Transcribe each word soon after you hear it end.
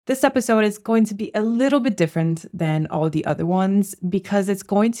This episode is going to be a little bit different than all the other ones because it's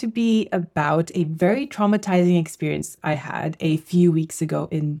going to be about a very traumatizing experience I had a few weeks ago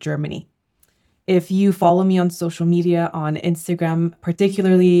in Germany. If you follow me on social media, on Instagram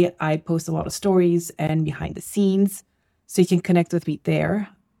particularly, I post a lot of stories and behind the scenes, so you can connect with me there.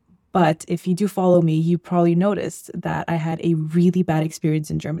 But if you do follow me, you probably noticed that I had a really bad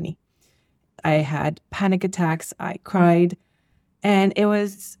experience in Germany. I had panic attacks, I cried, and it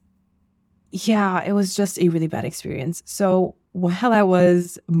was just a really bad experience. So while I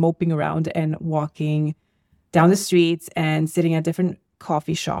was moping around and walking down the streets and sitting at different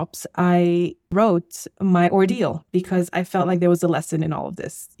coffee shops, I wrote my ordeal because I felt like there was a lesson in all of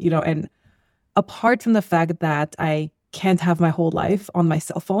this, and apart from the fact that I can't have my whole life on my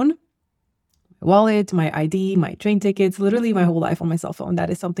cell phone, my wallet, my ID, my train tickets, literally my whole life on my cell phone, that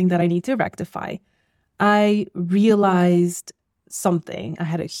is something that I need to rectify. I realized something. I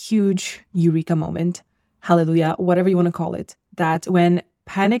had a huge eureka moment, hallelujah, whatever you want to call it, that when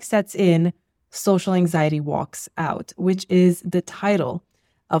panic sets in, social anxiety walks out, which is the title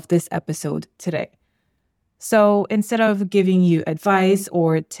of this episode today. So instead of giving you advice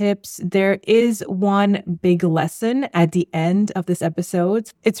or tips, there is one big lesson at the end of this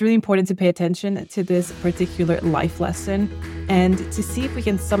episode. It's really important to pay attention to this particular life lesson and to see if we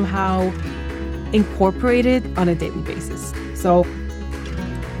can somehow incorporate it on a daily basis. So,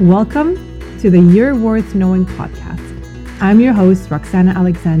 welcome to the You're Worth Knowing podcast. I'm your host, Roxana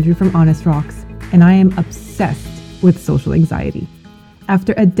Alexandru from Honest Rocks, and I am obsessed with social anxiety.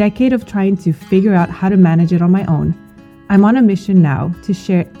 After a decade of trying to figure out how to manage it on my own, I'm on a mission now to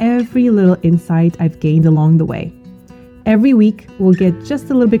share every little insight I've gained along the way. Every week, we'll get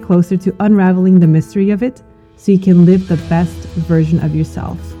just a little bit closer to unraveling the mystery of it so you can live the best version of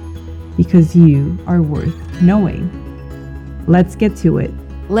yourself. Because you are worth knowing. Let's get to it.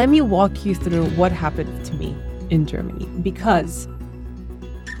 Let me walk you through what happened to me in Germany, because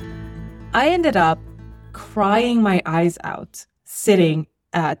I ended up crying my eyes out sitting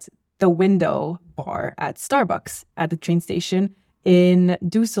at the window bar at Starbucks at the train station in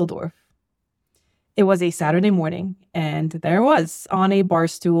Dusseldorf. It was a Saturday morning, and there I was on a bar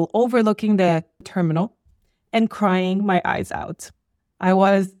stool overlooking the terminal and crying my eyes out. I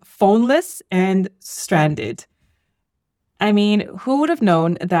was phoneless and stranded. I mean, who would have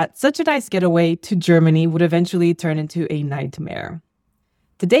known that such a nice getaway to Germany would eventually turn into a nightmare?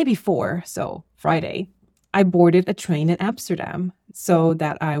 The day before, so Friday, I boarded a train in Amsterdam so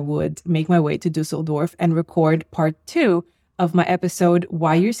that I would make my way to Dusseldorf and record part 2 of my episode,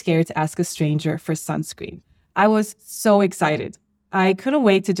 Why You're Scared to Ask a Stranger for Sunscreen. I was so excited. I couldn't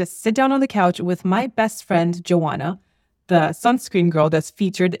wait to just sit down on the couch with my best friend, Joanna, the sunscreen girl that's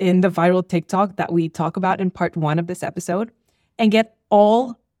featured in the viral TikTok that we talk about in part 1 of this episode, and get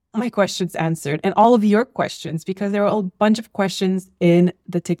all my questions answered and all of your questions, because there were a bunch of questions in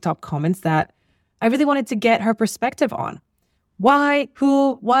the TikTok comments that I really wanted to get her perspective on. Why,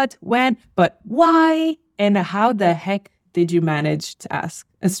 who, what, when, but why? And how the heck did you manage to ask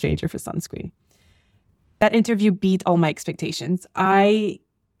a stranger for sunscreen? That interview beat all my expectations. I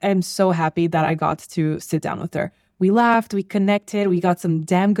am so happy that I got to sit down with her. We laughed, we connected, we got some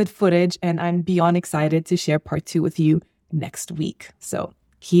damn good footage, and I'm beyond excited to share part 2 with you next week. So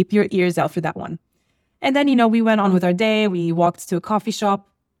keep your ears out for that one. And then, we went on with our day. We walked to a coffee shop,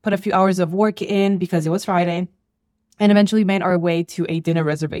 put a few hours of work in because it was Friday, and eventually made our way to a dinner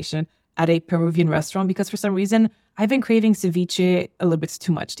reservation at a Peruvian restaurant because for some reason, I've been craving ceviche a little bit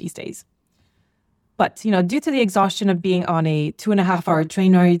too much these days. But, due to the exhaustion of being on a 2.5-hour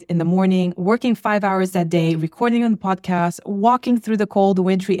train ride in the morning, working 5 hours that day, recording on the podcast, walking through the cold,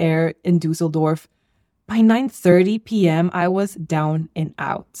 wintry air in Dusseldorf, by 9:30 p.m., I was down and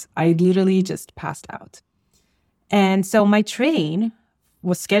out. I literally just passed out. And so my train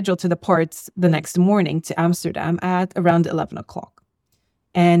was scheduled to depart the next morning to Amsterdam at around 11 o'clock.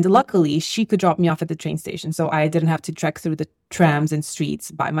 And luckily, she could drop me off at the train station, so I didn't have to trek through the trams and streets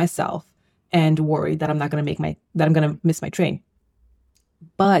by myself and worry that I'm going to miss my train.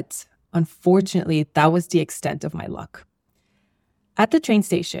 But unfortunately, that was the extent of my luck. At the train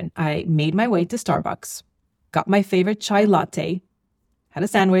station, I made my way to Starbucks, got my favorite chai latte, had a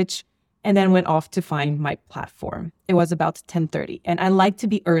sandwich, and then went off to find my platform. It was about 10:30, and I like to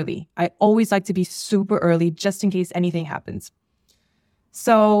be early. I always like to be super early just in case anything happens.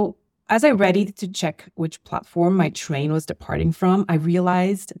 So as I readied to check which platform my train was departing from, I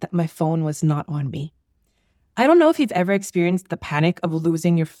realized that my phone was not on me. I don't know if you've ever experienced the panic of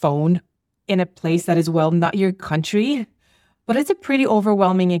losing your phone in a place that is, well, not your country, but it's a pretty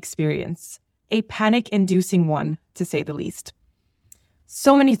overwhelming experience, a panic-inducing one, to say the least.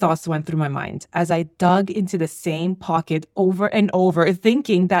 So many thoughts went through my mind as I dug into the same pocket over and over,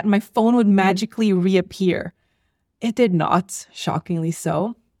 thinking that my phone would magically reappear. It did not, shockingly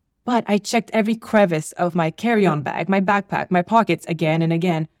so. But I checked every crevice of my carry-on bag, my backpack, my pockets again and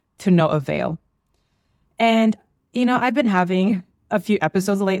again to no avail. And, I've been having a few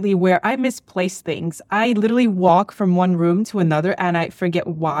episodes lately where I misplace things. I literally walk from one room to another and I forget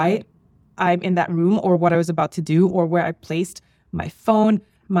why I'm in that room or what I was about to do or where I placed my phone,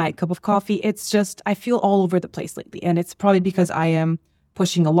 my cup of coffee. It's just, I feel all over the place lately. And it's probably because I am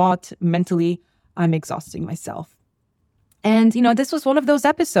pushing a lot mentally. I'm exhausting myself. And, this was one of those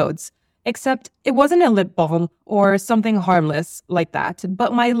episodes, except it wasn't a lip balm or something harmless like that,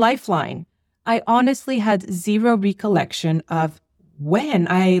 but my lifeline. I honestly had zero recollection of when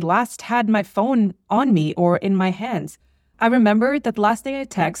I last had my phone on me or in my hands. I remember that the last thing I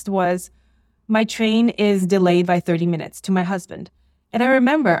texted was, my train is delayed by 30 minutes to my husband. And I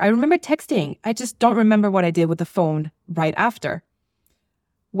remember texting. I just don't remember what I did with the phone right after.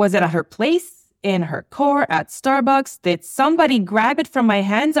 Was it at her place? In her car, at Starbucks? Did somebody grab it from my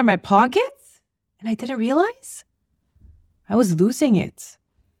hands or my pockets? And I didn't realize? I was losing it.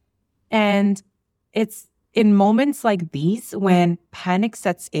 And it's in moments like these when panic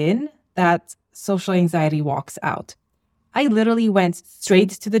sets in that social anxiety walks out. I literally went straight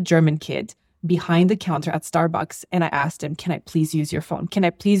to the German kid behind the counter at Starbucks and I asked him, can I please use your phone? Can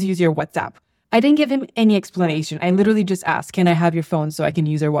I please use your WhatsApp? I didn't give him any explanation. I literally just asked, can I have your phone so I can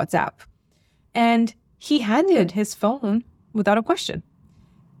use your WhatsApp? And he handed his phone without a question.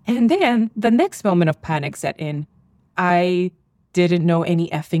 And then the next moment of panic set in. I didn't know any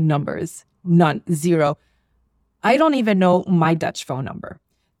effing numbers. None. Zero. I don't even know my Dutch phone number.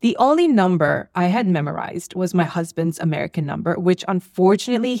 The only number I had memorized was my husband's American number, which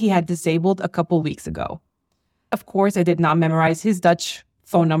unfortunately he had disabled a couple weeks ago. Of course, I did not memorize his Dutch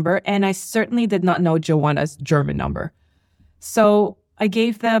phone number, and I certainly did not know Joanna's German number. So I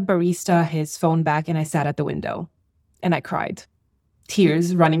gave the barista his phone back and I sat at the window and I cried,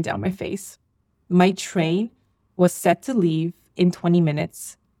 tears running down my face. My train was set to leave in 20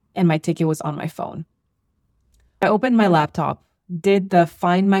 minutes and my ticket was on my phone. I opened my laptop, did the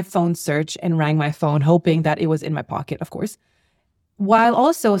find my phone search and rang my phone, hoping that it was in my pocket, of course, while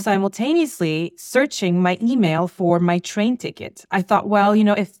also simultaneously searching my email for my train ticket. I thought, well,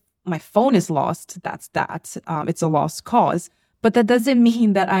 if my phone is lost, that's that. It's a lost cause. But that doesn't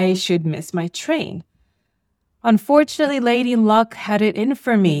mean that I should miss my train. Unfortunately, Lady Luck had it in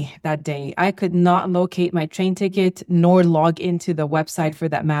for me that day. I could not locate my train ticket nor log into the website for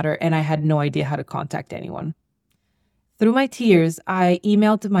that matter, and I had no idea how to contact anyone. Through my tears, I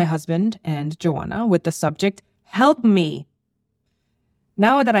emailed my husband and Joanna with the subject, "Help me."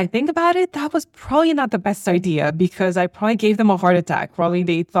 Now that I think about it, that was probably not the best idea because I probably gave them a heart attack. Probably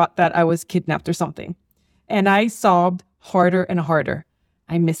they thought that I was kidnapped or something. And I sobbed harder and harder.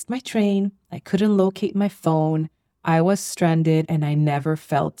 I missed my train. I couldn't locate my phone. I was stranded and I never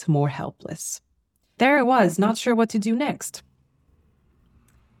felt more helpless. There I was, not sure what to do next.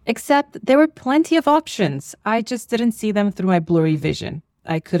 Except there were plenty of options. I just didn't see them through my blurry vision.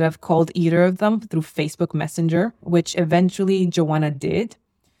 I could have called either of them through Facebook Messenger, which eventually Joanna did.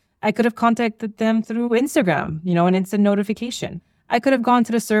 I could have contacted them through Instagram, an instant notification. I could have gone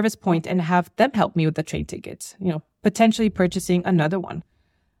to the service point and have them help me with the train ticket, potentially purchasing another one.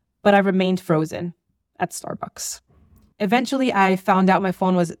 But I remained frozen at Starbucks. Eventually, I found out my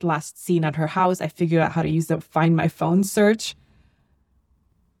phone was last seen at her house. I figured out how to use the Find My Phone search.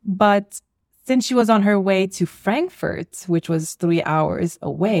 But since she was on her way to Frankfurt, which was 3 hours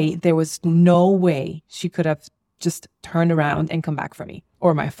away, there was no way she could have just turned around and come back for me.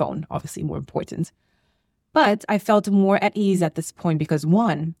 Or my phone, obviously more important. But I felt more at ease at this point because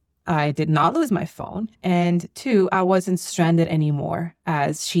 1, I did not lose my phone. And 2, I wasn't stranded anymore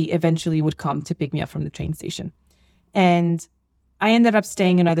as she eventually would come to pick me up from the train station. And I ended up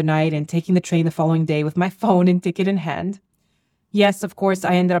staying another night and taking the train the following day with my phone and ticket in hand. Yes, of course,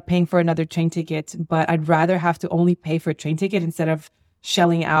 I ended up paying for another train ticket, but I'd rather have to only pay for a train ticket instead of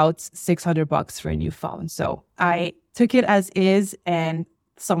shelling out $600 for a new phone. So I took it as is and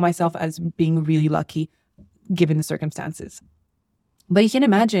saw myself as being really lucky given the circumstances. But you can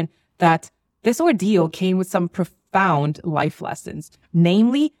imagine that this ordeal came with some profound life lessons,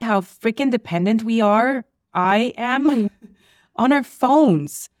 namely how freaking dependent we are, I am, on our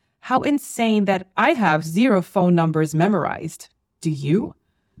phones. How insane that I have 0 phone numbers memorized. Do you?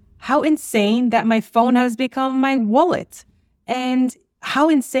 How insane that my phone has become my wallet. And how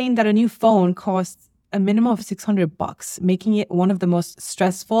insane that a new phone costs a minimum of $600, making it one of the most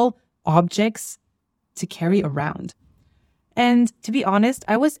stressful objects to carry around. And to be honest,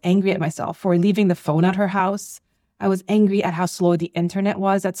 I was angry at myself for leaving the phone at her house. I was angry at how slow the internet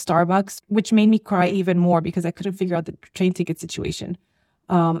was at Starbucks, which made me cry even more because I couldn't figure out the train ticket situation.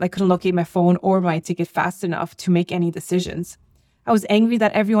 I couldn't locate my phone or my ticket fast enough to make any decisions. I was angry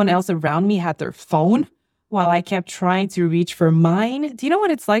that everyone else around me had their phone while I kept trying to reach for mine. Do you know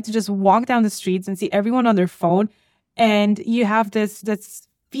what it's like to just walk down the streets and see everyone on their phone, and you have this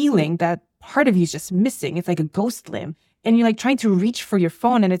feeling that part of you is just missing? It's like a ghost limb, and you're like trying to reach for your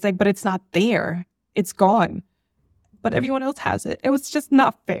phone, and it's like, but it's not there. It's gone. But everyone else has it. It was just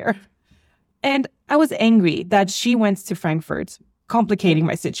not fair. And I was angry that she went to Frankfurt, complicating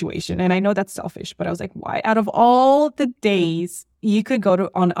my situation. And I know that's selfish, but I was like, why? Out of all the days you could go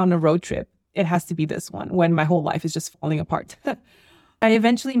on a road trip, it has to be this one when my whole life is just falling apart. I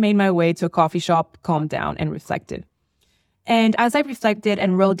eventually made my way to a coffee shop, calmed down, and reflected. And as I reflected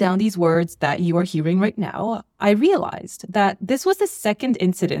and wrote down these words that you are hearing right now, I realized that this was the second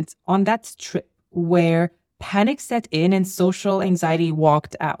incident on that trip where panic set in and social anxiety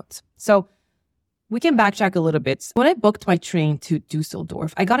walked out. So we can backtrack a little bit. When I booked my train to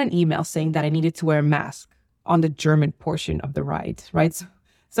Dusseldorf, I got an email saying that I needed to wear a mask on the German portion of the ride, right?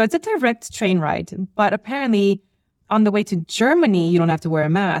 So it's a direct train ride, but apparently on the way to Germany, you don't have to wear a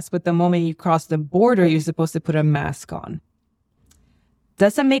mask, but the moment you cross the border, you're supposed to put a mask on.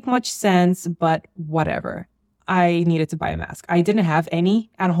 Doesn't make much sense, but whatever. I needed to buy a mask. I didn't have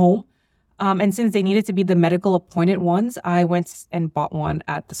any at home. And since they needed to be the medical appointed ones, I went and bought one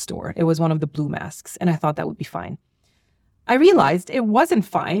at the store. It was one of the blue masks, and I thought that would be fine. I realized it wasn't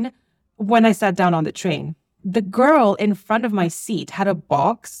fine when I sat down on the train. The girl in front of my seat had a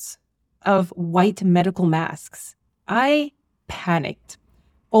box of white medical masks. I panicked.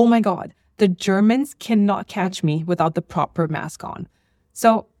 Oh my God, the Germans cannot catch me without the proper mask on.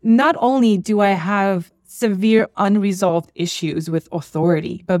 So not only do I have severe unresolved issues with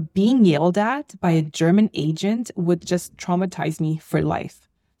authority, but being yelled at by a German agent would just traumatize me for life.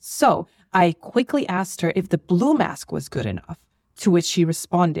 So I quickly asked her if the blue mask was good enough, to which she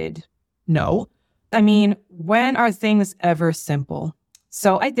responded, no. I mean, when are things ever simple?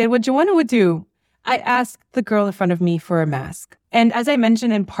 So I did what Joanna would do. I asked the girl in front of me for a mask. And as I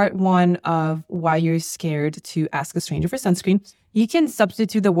mentioned in part 1 of why you're scared to ask a stranger for sunscreen, you can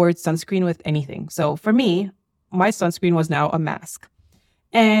substitute the word sunscreen with anything. So for me, my sunscreen was now a mask.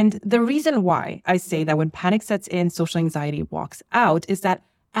 And the reason why I say that when panic sets in, social anxiety walks out is that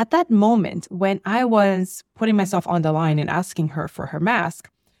at that moment when I was putting myself on the line and asking her for her mask,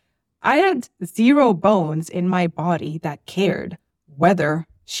 I had zero bones in my body that cared whether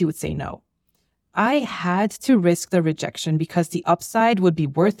she would say no. I had to risk the rejection because the upside would be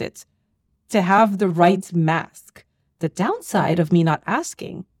worth it to have the right mask. The downside of me not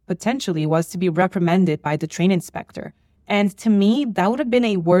asking potentially was to be reprimanded by the train inspector. And to me, that would have been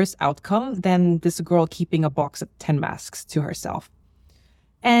a worse outcome than this girl keeping a box of 10 masks to herself.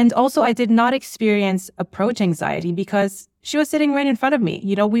 And also, I did not experience approach anxiety because she was sitting right in front of me.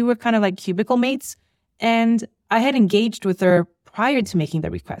 You know, we were kind of like cubicle mates, and I had engaged with her prior to making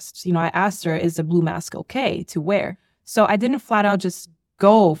the request. You know, I asked her, is the blue mask okay to wear? So I didn't flat out just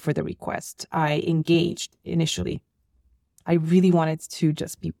go for the request. I engaged initially. I really wanted to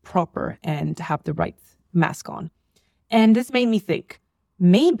just be proper and have the right mask on. And this made me think,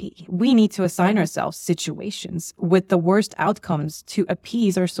 maybe we need to assign ourselves situations with the worst outcomes to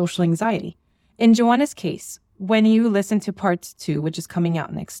appease our social anxiety. In Joanna's case, when you listen to part 2, which is coming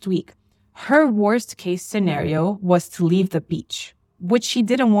out next week, her worst case scenario was to leave the beach, which she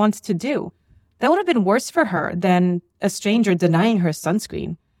didn't want to do. That would have been worse for her than a stranger denying her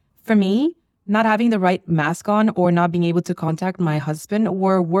sunscreen. For me, not having the right mask on or not being able to contact my husband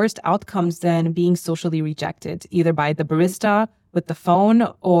were worse outcomes than being socially rejected, either by the barista with the phone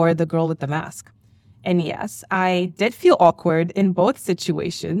or the girl with the mask. And yes, I did feel awkward in both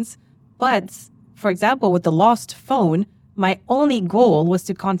situations, but for example, with the lost phone, my only goal was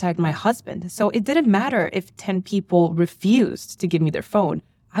to contact my husband. So it didn't matter if 10 people refused to give me their phone.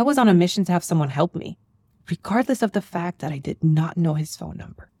 I was on a mission to have someone help me, regardless of the fact that I did not know his phone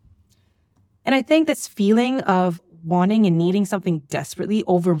number. And I think this feeling of wanting and needing something desperately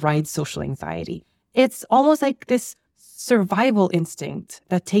overrides social anxiety. It's almost like this survival instinct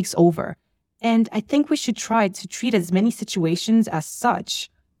that takes over. And I think we should try to treat as many situations as such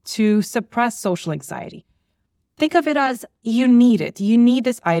to suppress social anxiety. Think of it as you need it. You need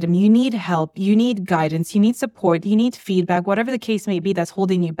this item. You need help. You need guidance. You need support. You need feedback, whatever the case may be that's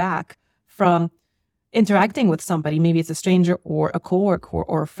holding you back from interacting with somebody. Maybe it's a stranger or a coworker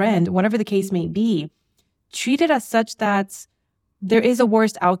or a friend, whatever the case may be. Treat it as such that there is a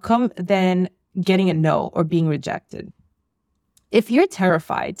worse outcome than getting a no or being rejected. If you're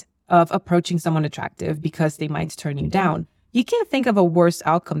terrified of approaching someone attractive because they might turn you down, you can't think of a worse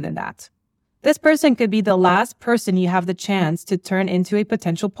outcome than that. This person could be the last person you have the chance to turn into a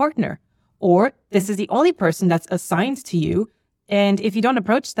potential partner. Or this is the only person that's assigned to you, and if you don't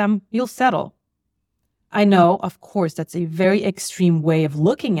approach them, you'll settle. I know, of course, that's a very extreme way of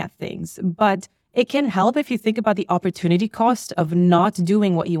looking at things, but it can help if you think about the opportunity cost of not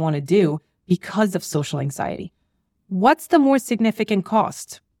doing what you want to do because of social anxiety. What's the more significant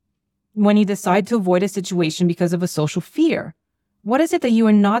cost? When you decide to avoid a situation because of a social fear, what is it that you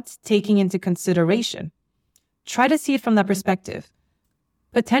are not taking into consideration? Try to see it from that perspective.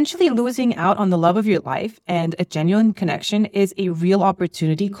 Potentially losing out on the love of your life and a genuine connection is a real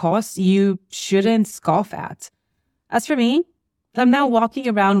opportunity cost you shouldn't scoff at. As for me, I'm now walking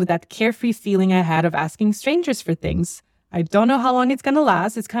around with that carefree feeling I had of asking strangers for things. I don't know how long it's going to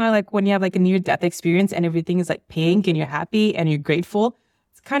last. It's kind of like when you have like a near-death experience and everything is like pink and you're happy and you're grateful.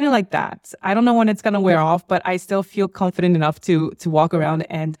 It's kind of like that. I don't know when it's going to wear off, but I still feel confident enough to walk around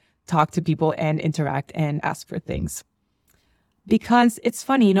and talk to people and interact and ask for things. Because it's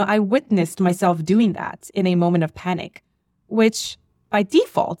funny, I witnessed myself doing that in a moment of panic, which by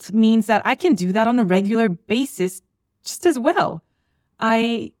default means that I can do that on a regular basis just as well.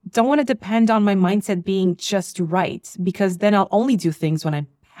 I don't want to depend on my mindset being just right, because then I'll only do things when I'm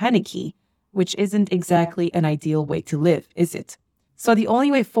panicky, which isn't exactly an ideal way to live, is it? So the only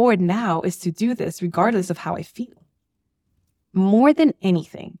way forward now is to do this regardless of how I feel. More than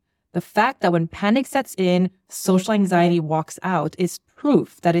anything, the fact that when panic sets in, social anxiety walks out is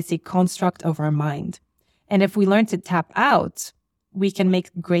proof that it's a construct of our mind. And if we learn to tap out, we can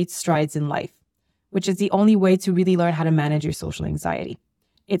make great strides in life, which is the only way to really learn how to manage your social anxiety.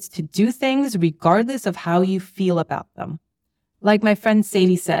 It's to do things regardless of how you feel about them. Like my friend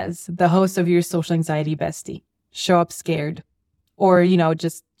Sadie says, the host of Your Social Anxiety Bestie, show up scared. Or,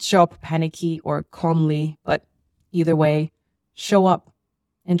 just show up panicky or calmly, but either way, show up.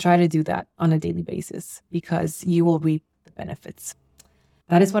 And try to do that on a daily basis because you will reap the benefits.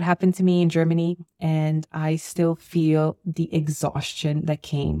 That is what happened to me in Germany. And I still feel the exhaustion that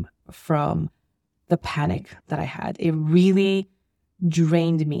came from the panic that I had. It really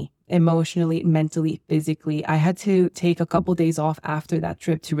drained me emotionally, mentally, physically. I had to take a couple days off after that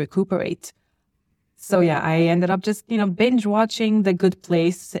trip to recuperate. So yeah, I ended up just, binge watching The Good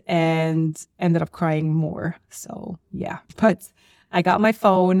Place and ended up crying more. So yeah, but I got my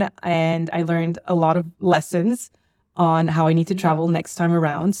phone and I learned a lot of lessons on how I need to travel next time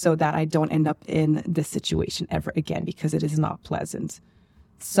around so that I don't end up in this situation ever again, because it is not pleasant.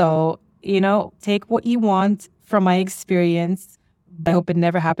 So, take what you want from my experience. I hope it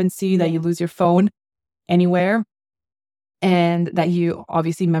never happens to you, that you lose your phone anywhere, and that you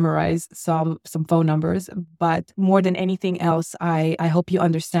obviously memorize some phone numbers. But more than anything else, I hope you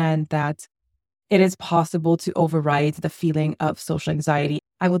understand that it is possible to override the feeling of social anxiety.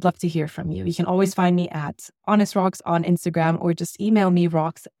 I would love to hear from you. You can always find me at Honest Rocks on Instagram, or just email me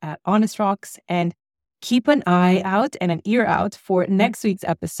rocks@honestrocks, and keep an eye out and an ear out for next week's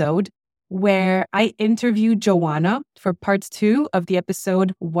episode, where I interview Joanna for part 2 of the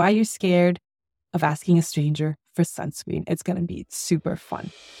episode, Why You're Scared of Asking a Stranger for Sunscreen. It's going to be super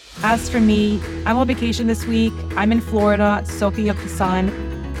fun. As for me, I'm on vacation this week. I'm in Florida, soaking up the sun.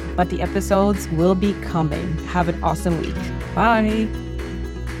 But the episodes will be coming. Have an awesome week. Bye.